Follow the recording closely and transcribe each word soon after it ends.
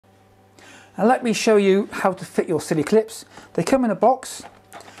And let me show you how to fit your Cilly clips. They come in a box.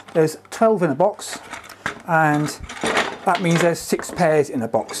 There's 12 in a box, and that means there's 6 pairs in a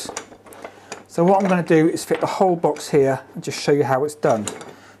box. So what I'm going to do is fit the whole box here and just show you how it's done.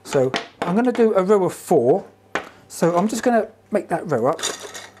 So I'm going to do a row of 4. So I'm just going to make that row up,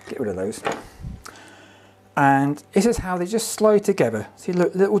 get rid of those. And this is how they just slide together. See,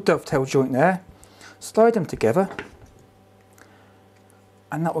 look, little dovetail joint there. Slide them together,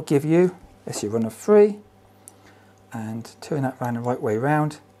 and that will give you, this your run of 3, and turn that round the right way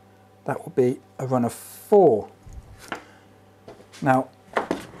round. That will be a run of 4. Now,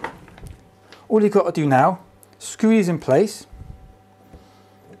 all you've got to do now, screw these in place.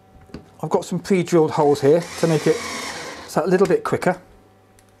 I've got some pre-drilled holes here to make it so a little bit quicker.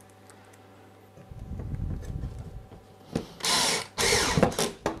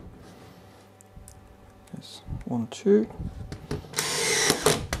 There's 1, 2,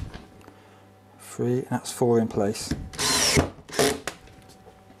 3, and that's 4 in place.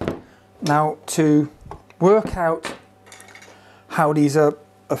 Now, to work out how these are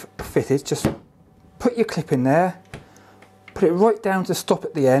fitted, just put your clip in there, put it right down to stop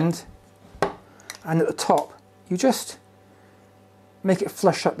at the end, and at the top you just make it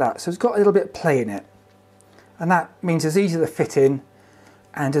flush like that, so it's got a little bit of play in it, and that means it's easier to fit in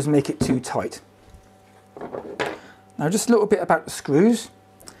and doesn't make it too tight. Now just a little bit about the screws.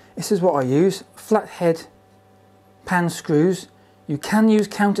 This is what I use, flathead pan screws. You can use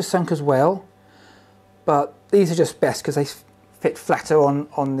countersunk as well, but these are just best because they fit flatter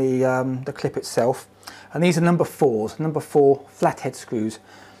on the clip itself. And these are number 4s. Number 4 flathead screws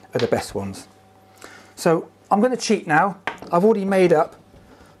are the best ones. So I'm going to cheat now. I've already made up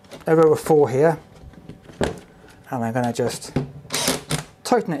a row of 4 here, and I'm going to just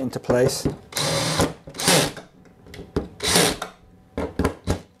tighten it into place.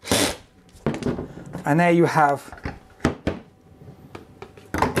 And there you have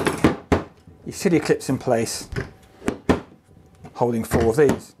your Cilly clips in place, holding 4 of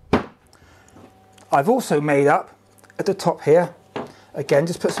these. I've also made up at the top here, again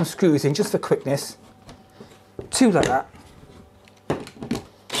just put some screws in just for quickness, 2 like that,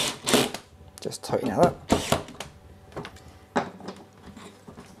 just tighten that up,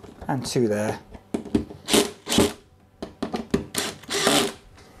 and 2 there,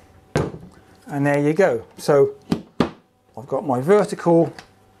 and there you go. So I've got my vertical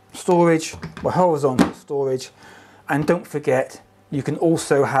storage, my horizontal storage, and don't forget you can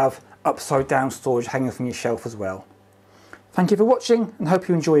also have upside down storage hanging from your shelf as well. Thank you for watching, and hope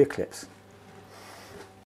you enjoy your clips.